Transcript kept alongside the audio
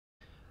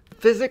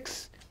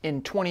physics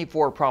in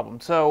 24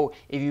 problems. So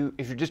if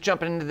you're just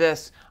jumping into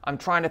this, I'm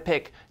trying to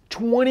pick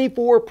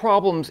 24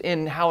 problems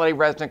in Halliday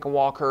Resnick and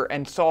Walker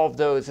and solve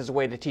those as a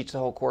way to teach the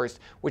whole course,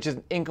 which is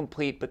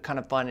incomplete but kind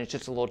of fun. It's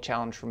just a little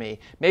challenge for me.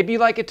 Maybe you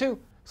like it too,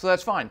 so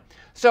that's fine.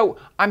 So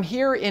I'm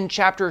here in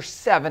chapter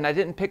 7. I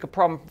didn't pick a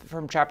problem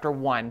from chapter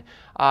 1.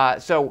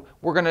 So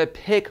we're going to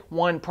pick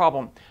one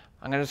problem.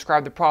 I'm going to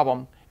describe the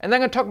problem, and then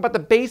I'm going to talk about the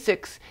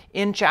basics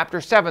in chapter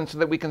 7 so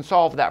that we can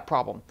solve that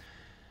problem.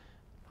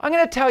 I'm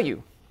going to tell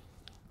you,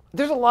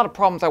 there's a lot of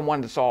problems I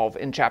wanted to solve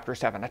in chapter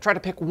 7. I tried to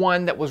pick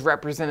one that was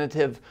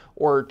representative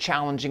or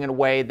challenging in a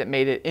way that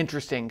made it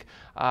interesting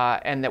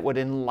and that would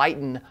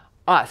enlighten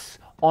us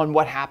on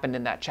what happened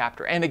in that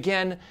chapter. And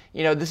again,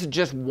 you know, this is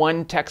just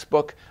one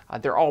textbook.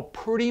 They're all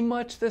pretty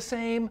much the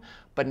same,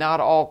 but not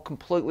all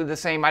completely the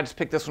same. I just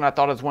picked this one. I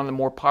thought it was one of the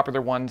more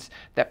popular ones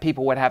that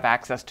people would have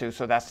access to,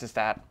 so that's just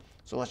that.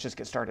 So let's just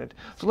get started.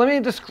 So let me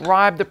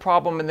describe the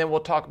problem, and then we'll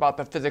talk about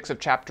the physics of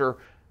chapter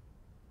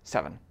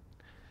 7.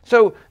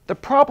 So the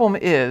problem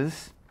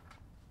is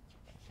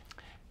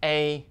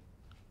a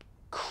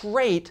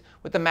crate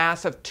with a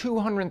mass of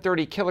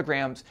 230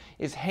 kilograms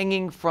is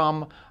hanging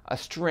from a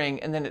string,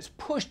 and then it's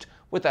pushed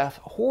with a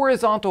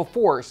horizontal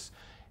force,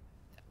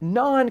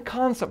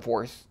 non-constant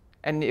force,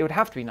 and it would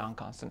have to be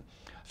non-constant,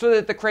 so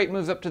that the crate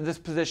moves up to this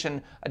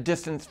position a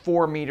distance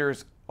 4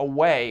 meters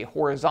away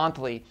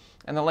horizontally,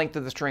 and the length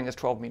of the string is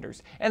 12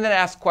 meters. And then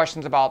ask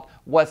questions about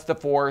what's the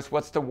force,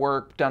 what's the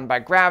work done by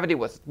gravity,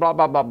 what's blah,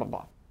 blah, blah, blah,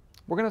 blah.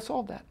 We're going to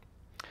solve that.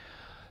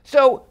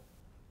 So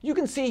you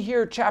can see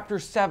here chapter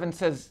 7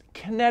 says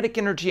kinetic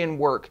energy and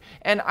work.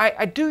 And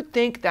I do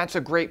think that's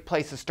a great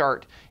place to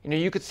start. You know,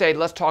 you could say,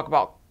 let's talk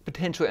about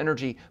potential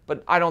energy,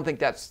 but I don't think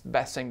that's the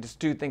best thing. Just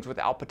do things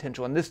without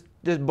potential. And this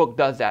book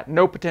does that.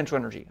 No potential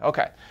energy.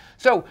 Okay.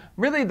 So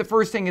really the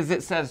first thing is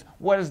it says,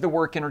 what is the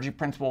work energy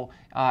principle?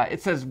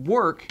 It says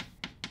work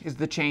is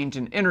the change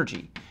in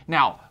energy.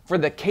 Now, for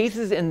the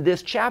cases in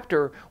this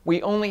chapter,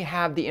 we only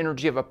have the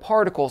energy of a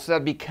particle, so that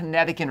would be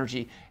kinetic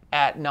energy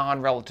at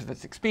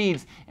non-relativistic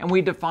speeds, and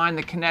we define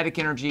the kinetic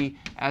energy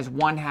as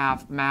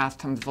 1/2 mass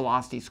times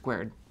velocity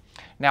squared.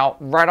 Now,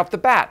 right off the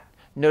bat,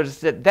 notice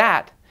that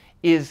that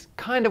is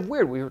kind of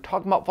weird. We were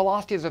talking about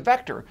velocity as a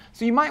vector,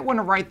 so you might want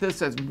to write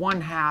this as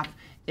 1/2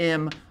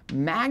 m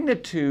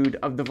magnitude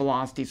of the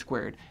velocity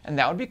squared, and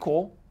that would be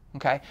cool,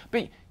 okay?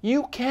 But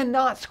you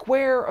cannot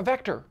square a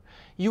vector.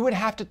 You would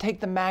have to take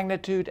the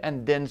magnitude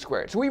and then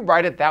square it. So we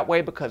write it that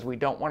way because we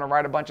don't want to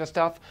write a bunch of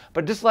stuff,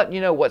 but just letting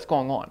you know what's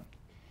going on.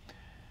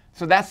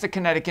 So that's the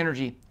kinetic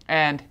energy.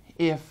 And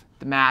if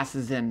the mass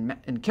is in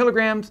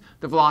kilograms,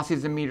 the velocity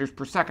is in meters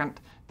per second,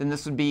 then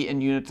this would be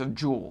in units of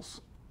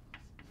joules.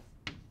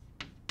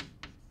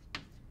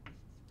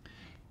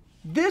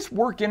 This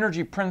work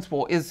energy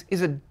principle is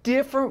a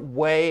different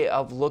way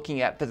of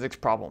looking at physics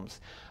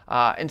problems.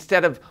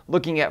 Instead of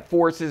looking at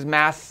forces,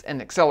 mass,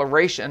 and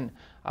acceleration,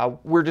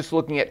 we're just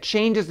looking at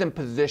changes in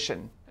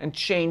position and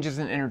changes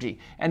in energy.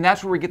 And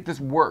that's where we get this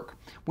work.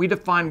 We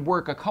define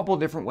work a couple of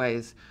different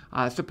ways.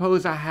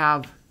 Suppose I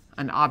have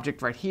an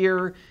object right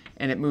here,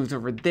 and it moves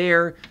over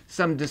there,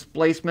 some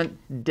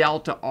displacement,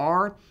 delta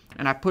r,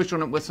 and I push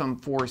on it with some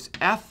force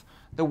F.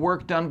 The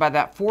work done by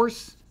that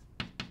force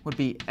would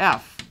be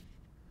F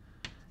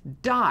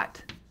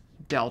dot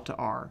delta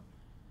r.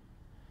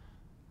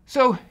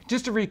 So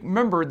just to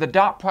remember the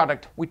dot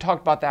product, we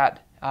talked about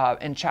that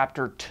in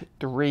chapter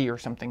 3 or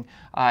something.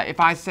 If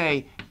I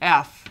say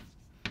F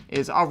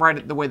is, I'll write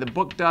it the way the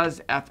book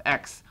does,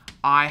 Fx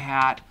I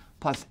hat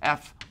plus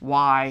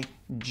Fy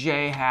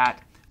j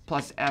hat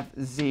plus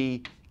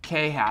Fz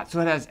k hat. So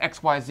it has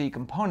x, y, z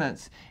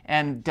components,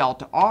 and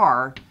delta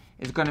r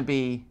is going to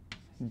be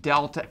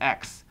delta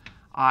x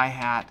I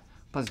hat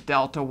plus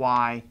delta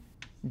y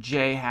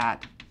j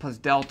hat plus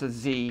delta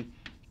z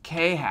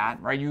k hat,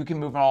 right? You can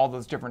move in all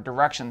those different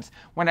directions.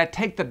 When I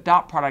take the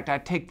dot product, I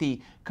take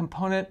the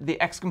component,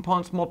 the x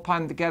components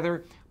multiplied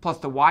together, plus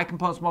the y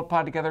components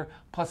multiplied together,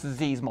 plus the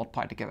z's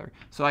multiplied together.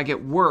 So I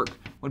get work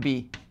would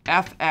be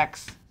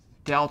Fx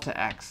delta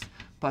x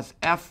plus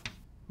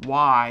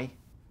Fy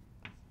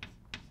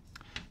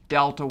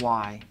delta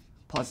y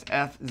plus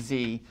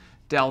Fz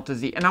delta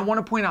z. And I want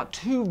to point out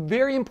two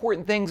very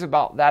important things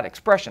about that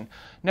expression.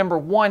 Number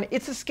one,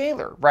 it's a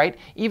scalar, right?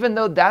 Even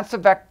though that's a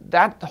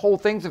that whole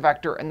thing's a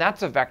vector and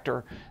that's a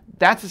vector,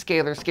 that's a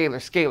scalar, scalar,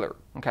 scalar.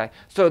 Okay,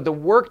 so the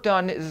work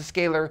done is a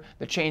scalar,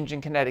 the change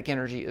in kinetic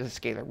energy is a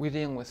scalar. We're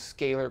dealing with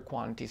scalar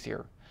quantities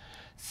here.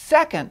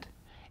 Second,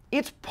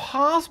 it's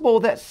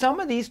possible that some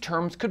of these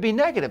terms could be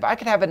negative. I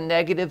could have a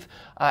negative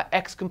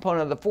x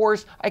component of the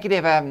force. I could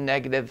have a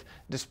negative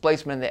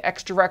displacement in the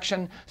x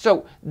direction.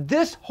 So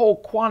this whole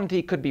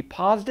quantity could be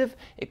positive.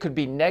 It could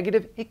be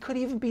negative. It could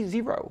even be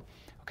 0.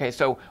 Okay,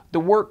 so the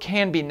work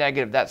can be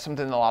negative. That's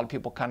something that a lot of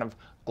people kind of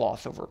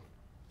gloss over.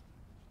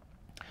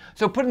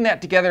 So putting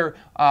that together,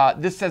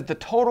 this says the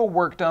total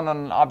work done on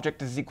an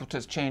object is equal to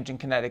its change in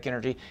kinetic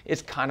energy.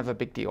 It's kind of a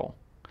big deal.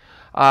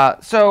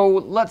 So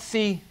let's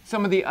see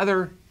some of the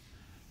other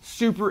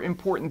super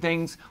important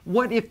things.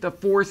 What if the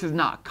force is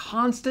not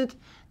constant?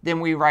 then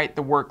we write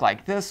the work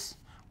like this.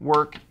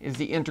 Work is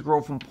the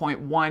integral from point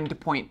 1 to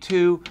point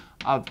 2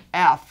 of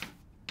F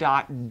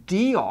dot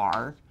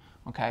dr.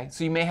 Okay,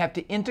 so you may have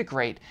to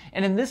integrate.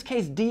 And in this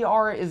case,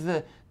 dr is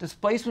the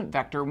displacement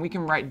vector, and we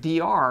can write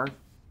dr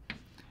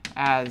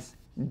as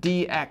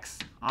dx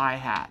I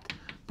hat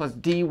plus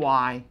dy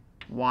y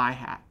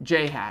hat,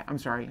 j hat. I'm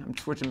sorry, I'm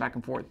switching back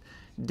and forth.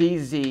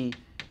 dz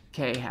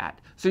k hat.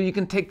 So you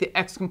can take the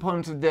x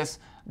components of this,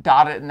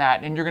 dot it in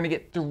that, and you're going to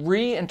get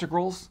 3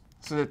 integrals.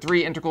 So the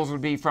 3 integrals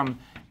would be from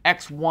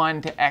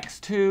x1 to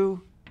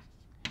x2,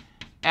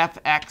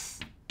 fx,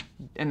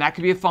 and that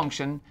could be a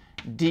function,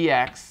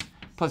 dx,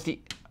 plus the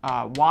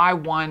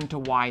y1 to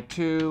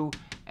y2,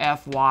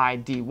 fy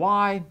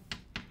dy,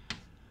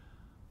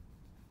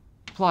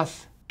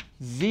 plus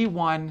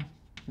z1,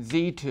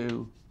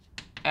 z2,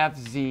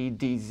 fz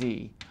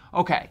dz.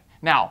 Okay,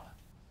 now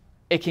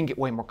it can get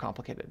way more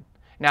complicated.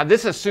 Now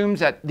this assumes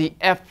that the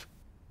f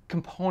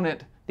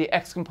component, the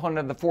x component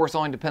of the force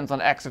only depends on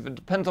x. If it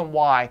depends on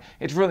y,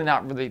 it's really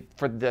not really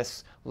for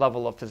this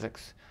level of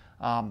physics.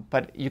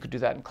 But you could do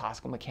that in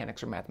classical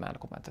mechanics or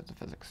mathematical methods of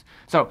physics.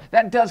 So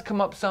that does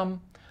come up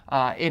some.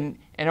 And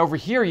over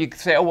here you could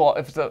say, oh, well,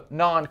 if it's a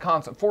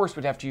non-constant force,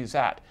 we'd have to use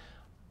that.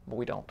 But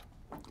we don't.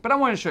 But I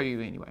want to show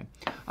you anyway.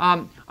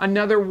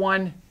 Another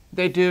one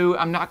they do,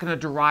 I'm not going to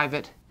derive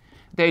it.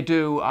 They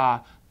do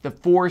the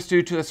force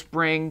due to a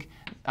spring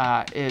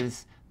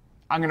is,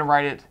 I'm going to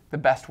write it the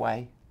best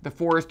way. The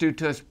force due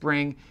to a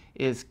spring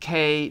is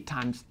K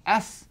times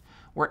S,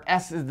 where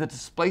S is the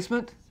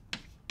displacement,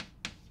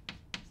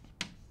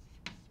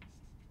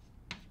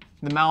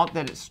 the amount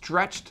that it's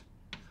stretched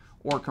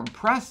or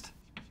compressed,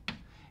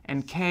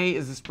 and K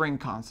is the spring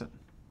constant.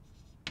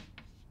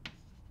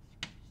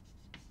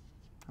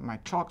 And my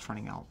chalk's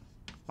running out.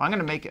 Well, I'm going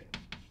to make it.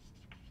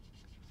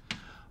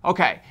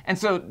 Okay, and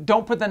so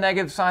don't put the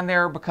negative sign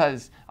there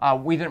because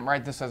we didn't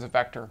write this as a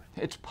vector.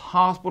 It's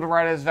possible to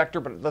write it as a vector,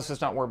 but let's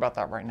just not worry about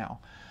that right now.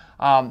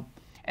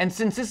 And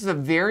since this is a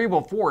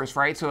variable force,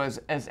 right, so as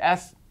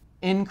S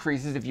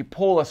increases, if you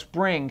pull a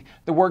spring,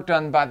 the work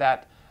done by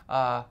that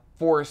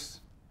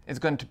force is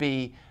going to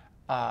be,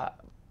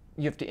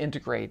 you have to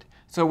integrate.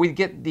 So we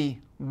get the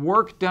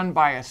work done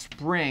by a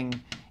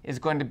spring is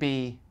going to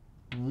be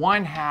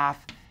 1/2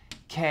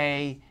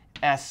 K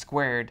S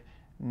squared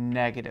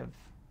negative.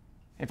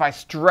 If I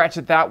stretch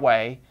it that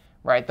way,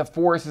 right, the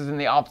force is in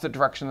the opposite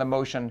direction of the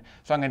motion,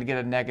 so I'm going to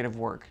get a negative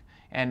work.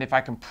 And if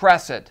I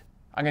compress it,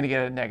 I'm going to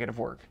get a negative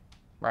work,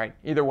 right,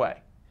 either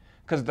way,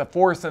 because the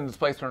force and the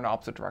displacement are in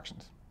opposite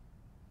directions.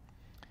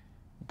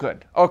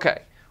 Good.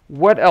 Okay.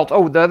 What else?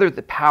 Oh,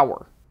 the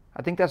power.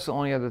 I think that's the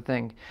only other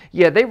thing.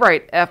 Yeah, they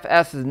write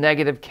Fs as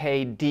negative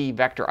Kd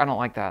vector. I don't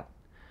like that.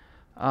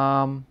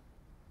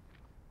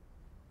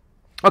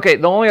 Okay,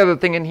 the only other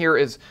thing in here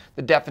is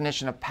the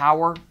definition of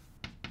power.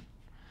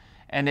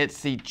 And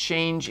it's the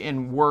change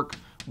in work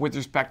with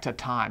respect to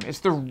time. It's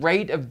the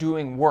rate of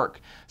doing work.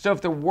 So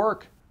if the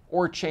work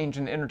or change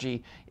in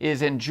energy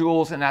is in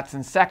joules and that's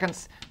in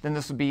seconds, then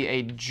this would be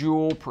a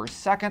joule per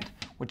second,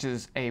 which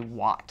is a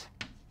watt.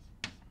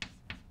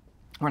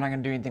 We're not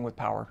going to do anything with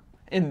power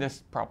in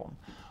this problem.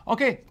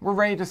 Okay, we're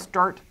ready to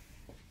start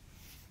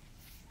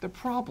the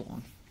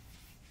problem.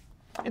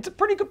 It's a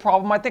pretty good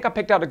problem. I think I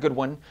picked out a good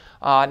one.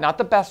 Not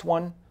the best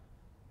one.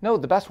 No,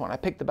 the best one. I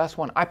picked the best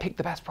one. I picked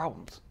the best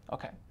problems.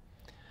 Okay.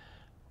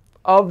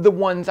 Of the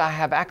ones I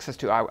have access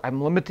to,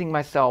 I'm limiting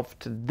myself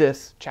to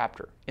this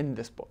chapter in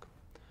this book.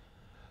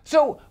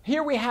 So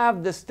here we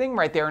have this thing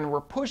right there, and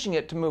we're pushing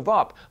it to move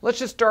up. Let's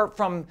just start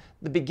from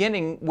the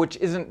beginning, which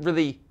isn't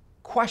really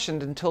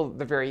questioned until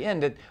the very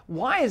end.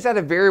 Why is that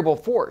a variable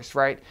force,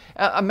 right?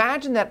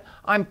 Imagine that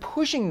I'm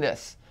pushing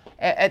this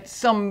at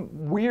some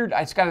weird,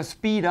 it's got to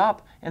speed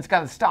up and it's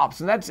got to stop.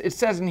 So it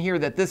says in here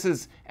that this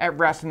is at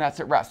rest and that's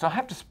at rest. So I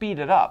have to speed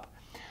it up.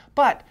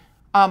 But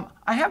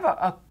I have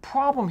a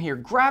problem here.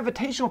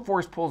 Gravitational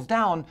force pulls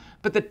down,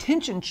 but the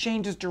tension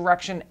changes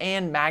direction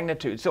and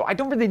magnitude. So I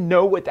don't really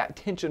know what that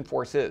tension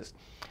force is.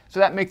 So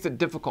that makes it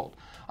difficult.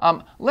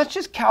 Let's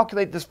just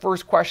calculate this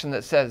first question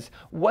that says,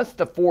 what's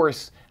the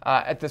force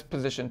at this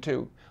position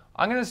 2?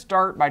 I'm going to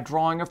start by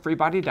drawing a free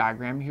body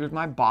diagram. Here's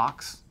my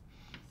box.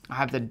 I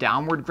have the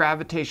downward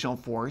gravitational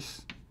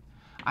force.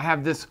 I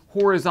have this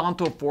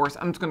horizontal force.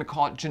 I'm just going to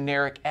call it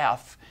generic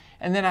F.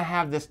 And then I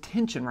have this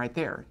tension right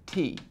there,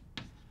 T.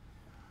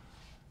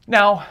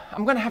 Now,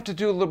 I'm going to have to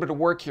do a little bit of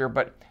work here,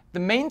 but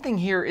the main thing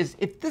here is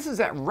if this is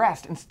at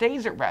rest and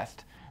stays at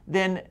rest,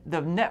 then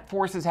the net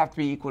forces have to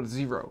be equal to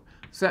 0.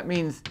 So that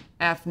means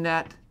F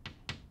net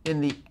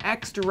in the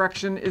x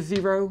direction is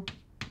 0,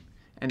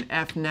 and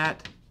F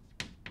net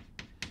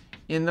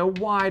in the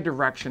y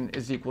direction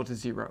is equal to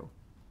 0.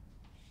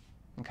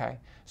 Okay?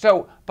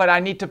 So, but I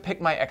need to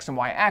pick my x and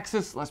y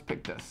axis. Let's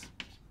pick this.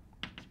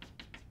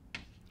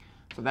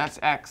 So that's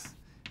x,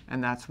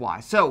 and that's y.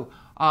 So,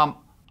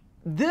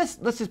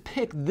 let's just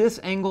pick this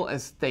angle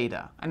as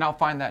theta, and I'll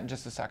find that in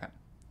just a second.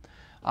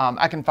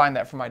 I can find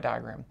that from my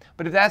diagram.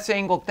 But if that's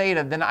angle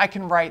theta, then I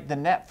can write the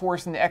net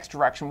force in the x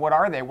direction. What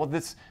are they? Well,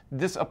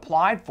 this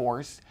applied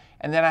force,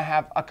 and then I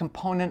have a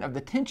component of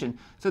the tension.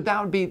 So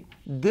that would be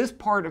this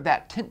part of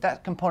that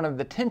component of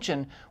the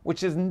tension,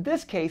 which is in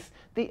this case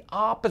the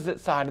opposite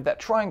side of that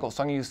triangle.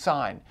 So I'm going to use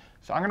sine.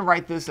 So I'm going to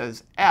write this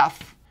as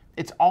F,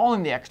 it's all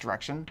in the x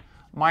direction,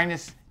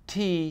 minus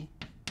t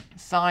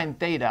sine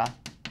theta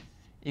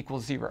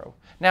equals 0.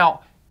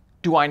 Now,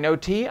 do I know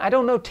t? I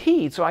don't know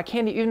t, so I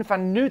can't, even if I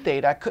knew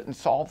theta, I couldn't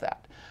solve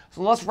that.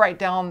 So let's write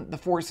down the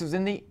forces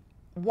in the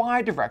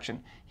y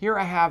direction. Here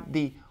I have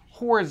the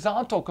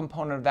horizontal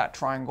component of that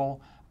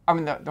triangle, I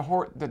mean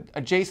the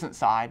adjacent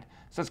side.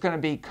 So it's going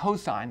to be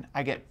cosine.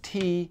 I get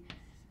t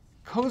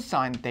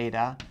cosine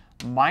theta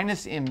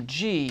minus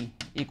mg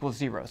equals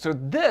 0. So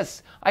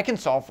this I can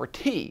solve for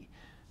t.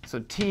 So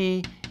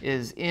t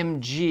is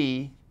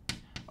mg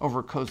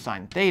over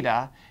cosine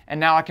theta. And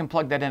now I can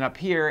plug that in up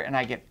here, and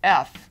I get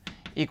F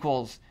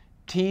equals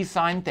t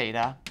sine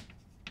theta.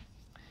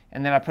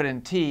 And then I put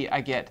in t,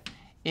 I get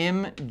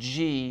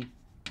mg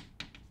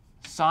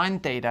sine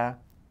theta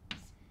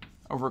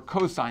over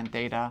cosine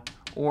theta,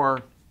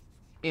 or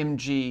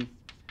mg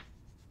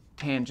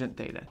tangent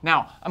theta.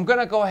 Now, I'm going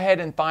to go ahead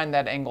and find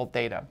that angle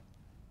theta.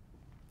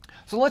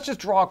 So let's just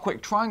draw a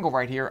quick triangle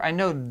right here. I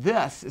know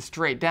this is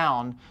straight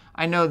down.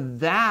 I know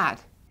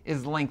that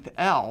is length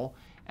L,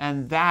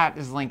 and that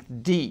is length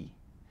D.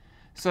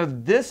 So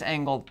this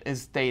angle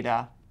is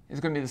theta, is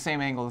going to be the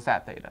same angle as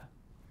that theta.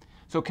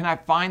 So can I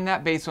find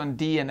that based on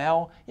D and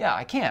L? Yeah,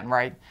 I can,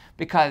 right?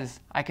 Because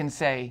I can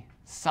say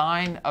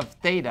sine of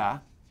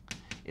theta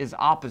is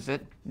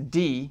opposite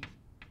D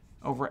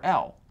over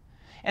L.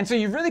 And so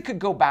you really could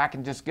go back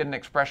and just get an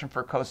expression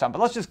for cosine, but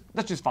let's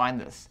just find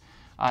this.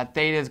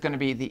 Theta is going to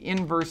be the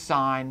inverse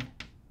sine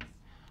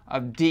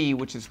of D,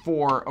 which is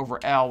 4, over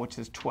L, which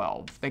is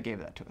 12. They gave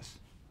that to us.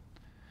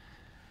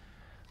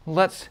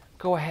 Let's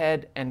go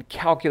ahead and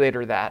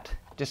calculator that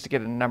just to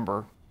get a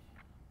number.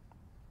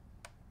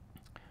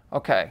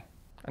 OK,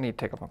 I need to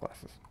take off my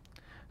glasses.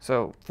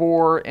 So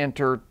 4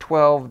 enter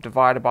 12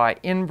 divided by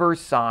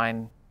inverse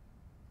sine.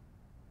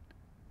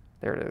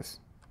 There it is.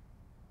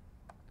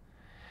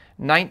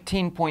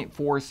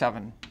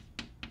 19.47.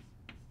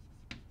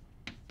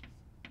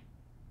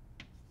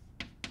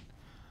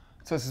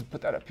 So let's just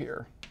put that up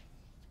here.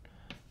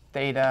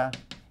 Theta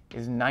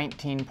is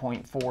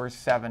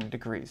 19.47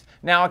 degrees.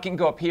 Now I can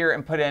go up here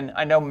and put in,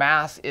 I know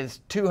mass is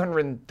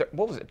 200,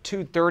 what was it,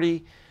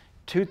 230?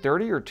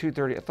 230 or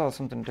 230? I thought it was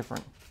something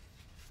different.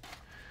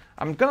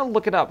 I'm going to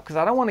look it up because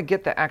I don't want to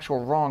get the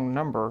actual wrong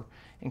number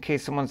in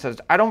case someone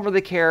says, I don't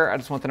really care, I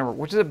just want the number,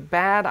 which is a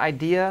bad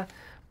idea,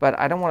 but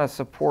I don't want to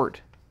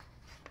support.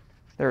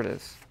 There it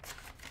is.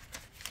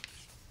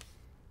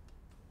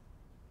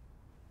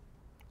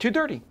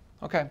 230.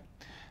 OK.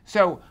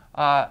 So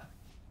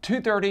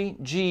 230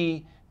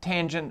 g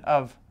tangent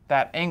of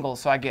that angle.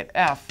 So I get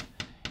F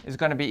is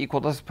going to be equal,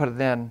 let's put it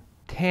in,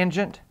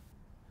 tangent,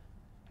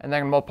 and then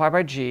I'm going to multiply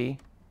by g,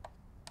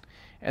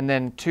 and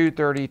then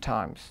 230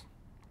 times.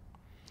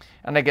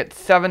 And I get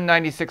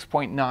 796.9. So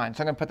I'm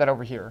going to put that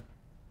over here.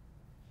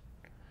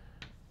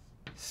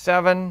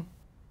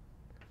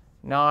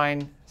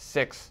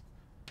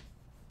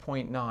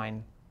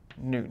 796.9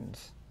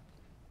 newtons.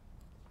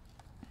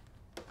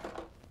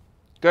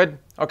 Good?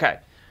 OK.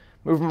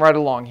 Moving right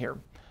along here.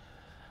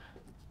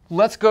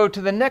 Let's go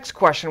to the next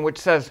question, which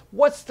says,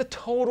 what's the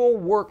total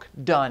work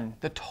done?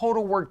 The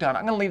total work done.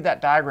 I'm going to leave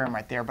that diagram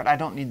right there, but I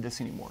don't need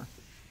this anymore.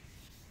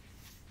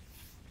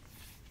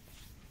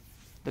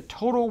 The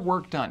total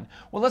work done.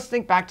 Well, let's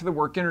think back to the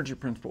work energy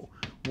principle.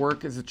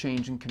 Work is a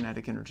change in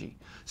kinetic energy.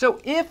 So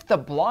if the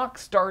block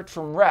starts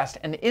from rest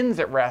and ends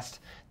at rest,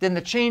 then the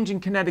change in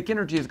kinetic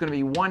energy is going to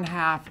be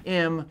 1/2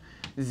 m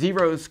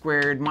 0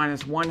 squared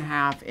minus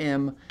 1/2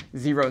 m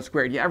 0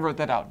 squared. Yeah, I wrote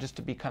that out just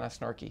to be kind of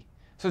snarky.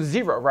 So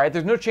 0, right?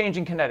 There's no change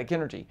in kinetic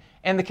energy.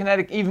 And the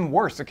kinetic, even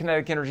worse, the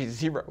kinetic energy is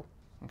 0.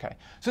 Okay.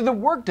 So the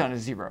work done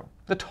is 0.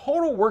 The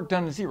total work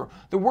done is 0.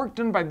 The work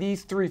done by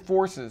these three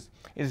forces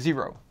is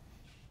 0.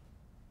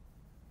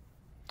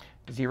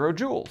 0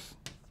 joules.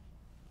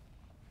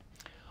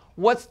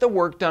 What's the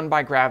work done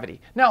by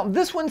gravity? Now,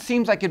 this one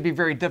seems like it'd be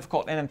very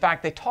difficult, and in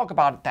fact, they talk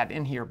about that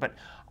in here, but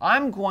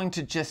I'm going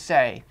to just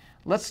say,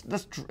 let's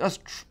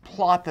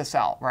plot this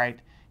out, right?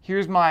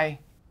 Here's my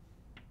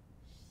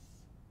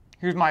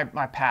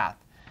path,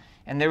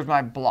 and there's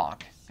my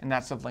block, and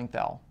that's of length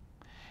L.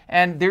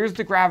 And there's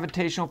the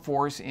gravitational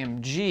force,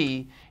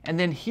 mg, and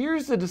then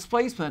here's the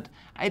displacement.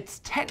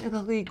 It's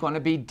technically going to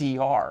be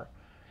dr.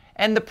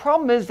 And the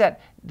problem is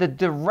that the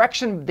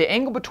direction, the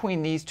angle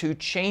between these two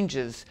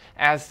changes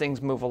as things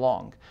move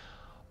along.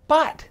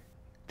 But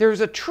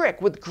there's a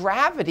trick. With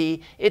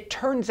gravity, it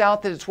turns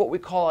out that it's what we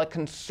call a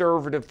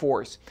conservative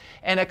force.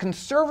 And a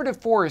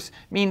conservative force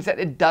means that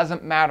it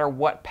doesn't matter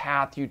what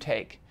path you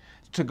take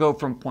to go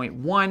from point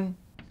 1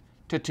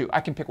 to 2.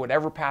 I can pick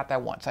whatever path I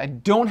want. So I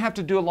don't have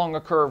to do along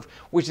a curve,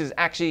 which is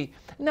actually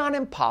not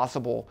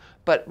impossible,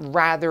 but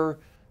rather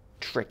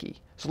tricky.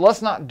 So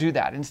let's not do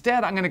that.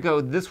 Instead, I'm going to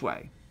go this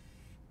way.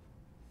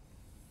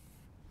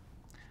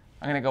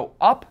 I'm going to go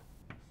up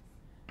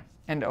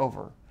and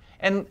over.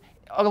 And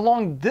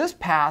along this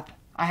path,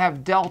 I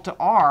have delta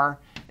R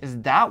is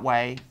that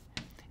way,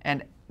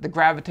 and the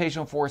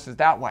gravitational force is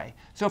that way.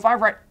 So if I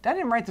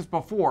didn't write this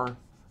before,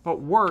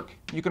 but work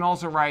you can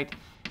also write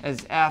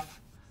as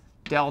F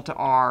delta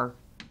R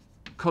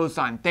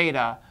cosine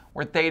theta,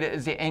 where theta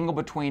is the angle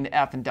between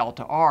F and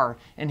delta R.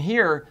 And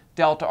here,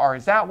 delta R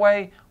is that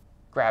way,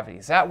 gravity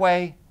is that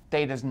way,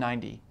 theta is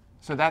 90.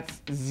 So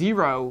that's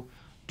 0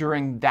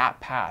 during that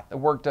path. The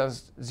work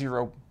does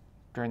 0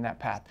 during that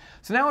path.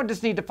 So now I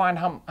just need to find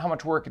how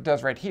much work it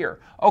does right here.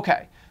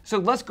 OK, so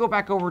let's go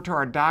back over to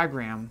our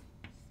diagram.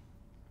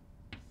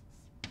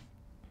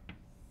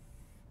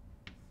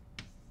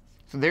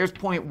 So there's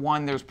point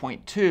 1, there's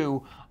point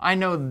 2. I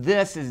know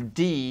this is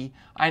D.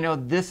 I know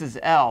this is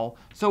L.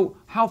 So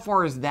how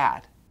far is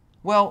that?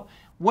 Well,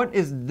 what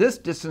is this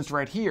distance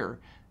right here?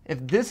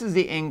 If this is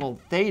the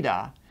angle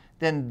theta,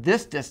 then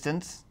this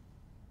distance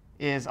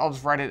is, I'll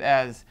just write it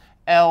as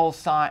L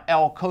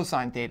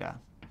cosine theta,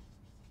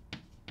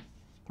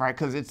 right?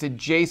 Because it's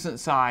adjacent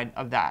side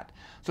of that.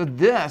 So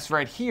this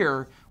right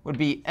here would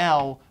be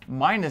L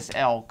minus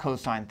L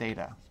cosine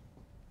theta.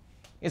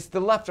 It's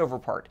the leftover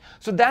part.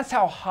 So that's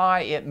how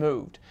high it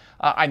moved.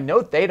 I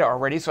know theta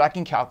already, so I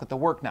can calculate the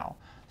work now.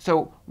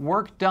 So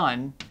work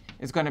done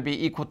is going to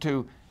be equal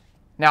to,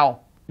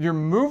 now you're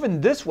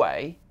moving this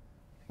way,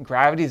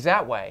 gravity's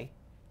that way,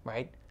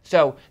 right?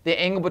 So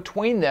the angle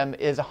between them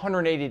is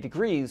 180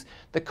 degrees.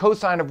 The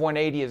cosine of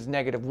 180 is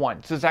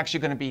 -1. So it's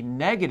actually going to be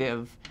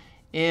negative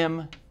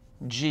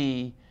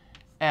mg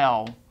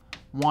L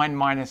 1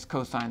 minus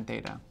cosine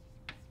theta.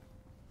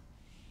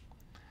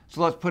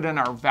 So let's put in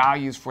our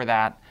values for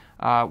that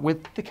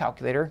with the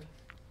calculator.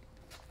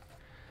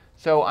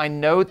 So I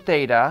know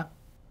theta.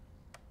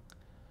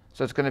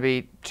 So it's going to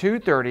be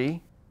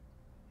 230,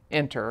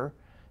 enter,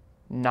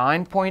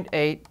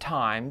 9.8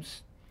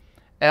 times.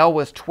 L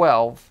was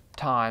 12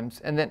 times,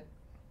 and then,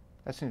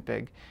 that seems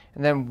big,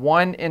 and then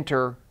 1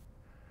 enter,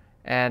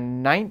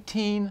 and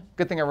 19,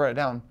 good thing I wrote it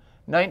down,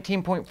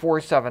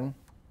 19.47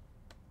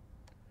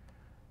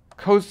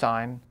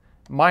 cosine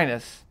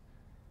minus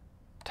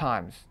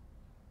times.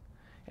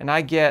 And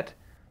I get,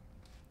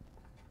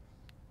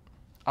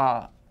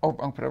 I'll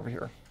put it over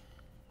here,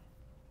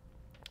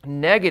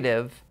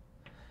 negative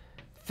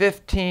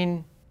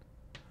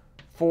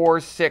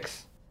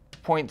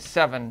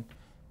 1546.7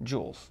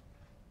 joules.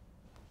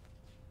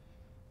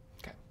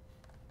 Okay,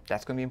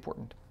 that's going to be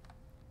important.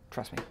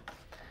 Trust me,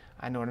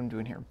 I know what I'm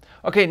doing here.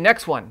 Okay,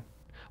 next one.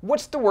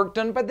 What's the work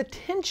done by the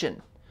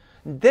tension?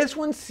 This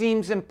one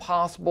seems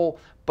impossible,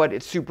 but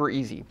it's super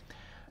easy.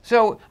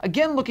 So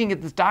again, looking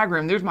at this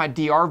diagram, there's my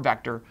dr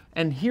vector,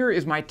 and here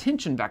is my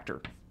tension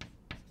vector.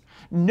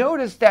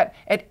 Notice that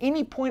at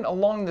any point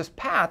along this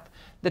path,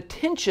 the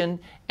tension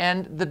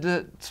and the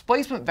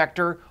displacement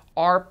vector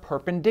are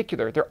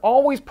perpendicular. They're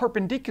always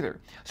perpendicular.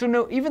 So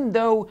no, even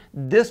though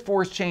this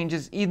force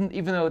changes,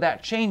 even though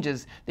that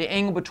changes, the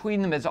angle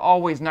between them is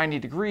always 90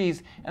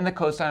 degrees, and the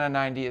cosine of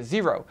 90 is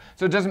 0.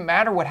 So it doesn't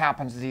matter what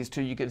happens to these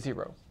two, you get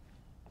 0.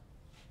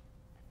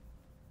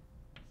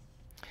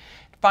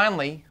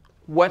 Finally,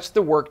 what's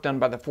the work done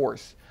by the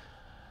force?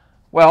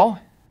 Well,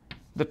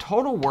 the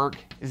total work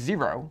is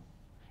 0,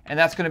 and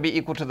that's going to be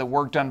equal to the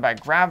work done by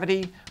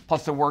gravity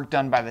plus the work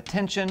done by the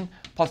tension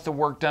plus the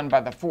work done by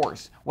the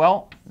force.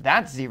 Well,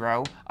 that's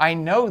 0. I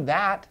know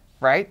that,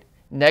 right?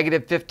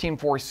 Negative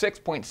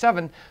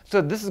 1546.7.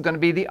 So this is going to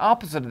be the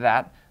opposite of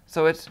that.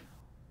 So it's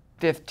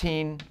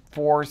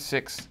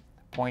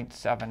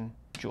 1546.7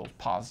 joules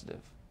positive.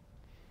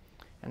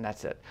 And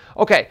that's it.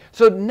 OK,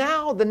 so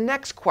now the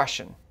next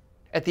question.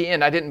 At the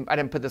end, I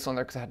didn't put this on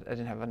there because I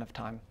didn't have enough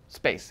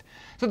space.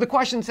 So the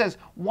question says,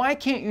 why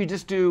can't you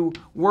just do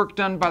work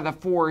done by the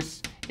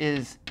force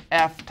is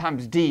F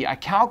times D? I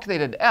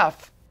calculated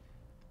F,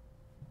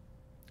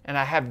 and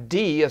I have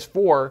D as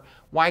 4.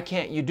 Why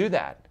can't you do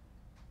that?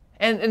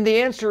 And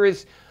the answer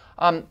is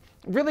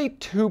really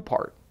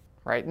two-part,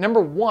 right?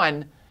 Number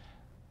one,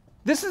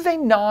 this is a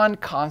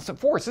non-constant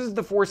force. This is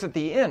the force at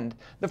the end.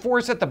 The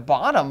force at the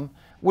bottom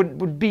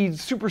would be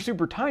super,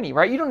 super tiny,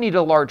 right? You don't need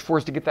a large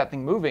force to get that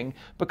thing moving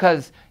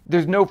because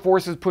there's no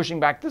forces pushing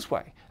back this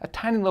way. A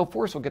tiny little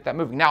force will get that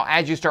moving. Now,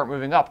 as you start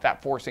moving up,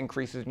 that force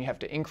increases and you have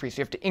to increase.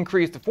 You have to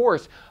increase the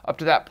force up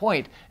to that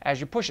point as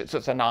you push it. So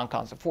it's a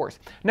non-constant force.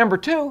 Number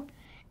two,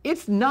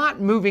 it's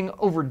not moving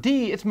over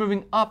D, it's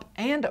moving up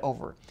and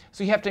over.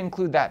 So you have to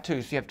include that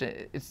too. So you have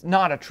to, it's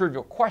not a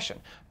trivial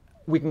question.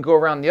 We can go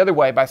around the other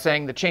way by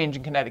saying the change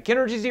in kinetic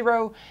energy is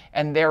 0,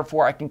 and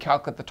therefore I can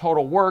calculate the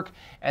total work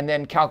and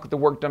then calculate the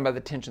work done by the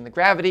tension and the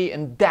gravity,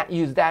 and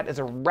use that as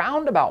a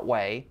roundabout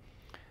way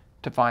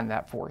to find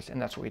that force,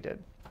 and that's what we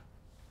did.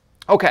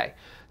 Okay,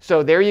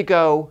 so there you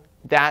go.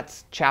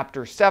 That's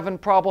Chapter 7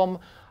 problem.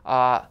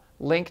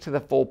 Link to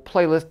the full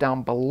playlist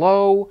down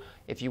below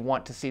if you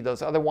want to see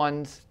those other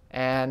ones,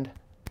 and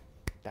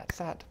that's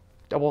that.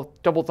 Double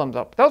thumbs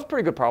up. That was a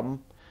pretty good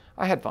problem.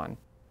 I had fun.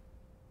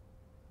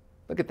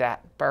 Look at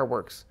that,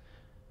 fireworks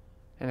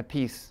and a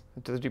piece.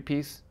 Does it do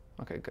peace?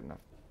 Okay, good enough.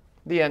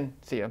 The end.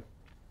 See ya.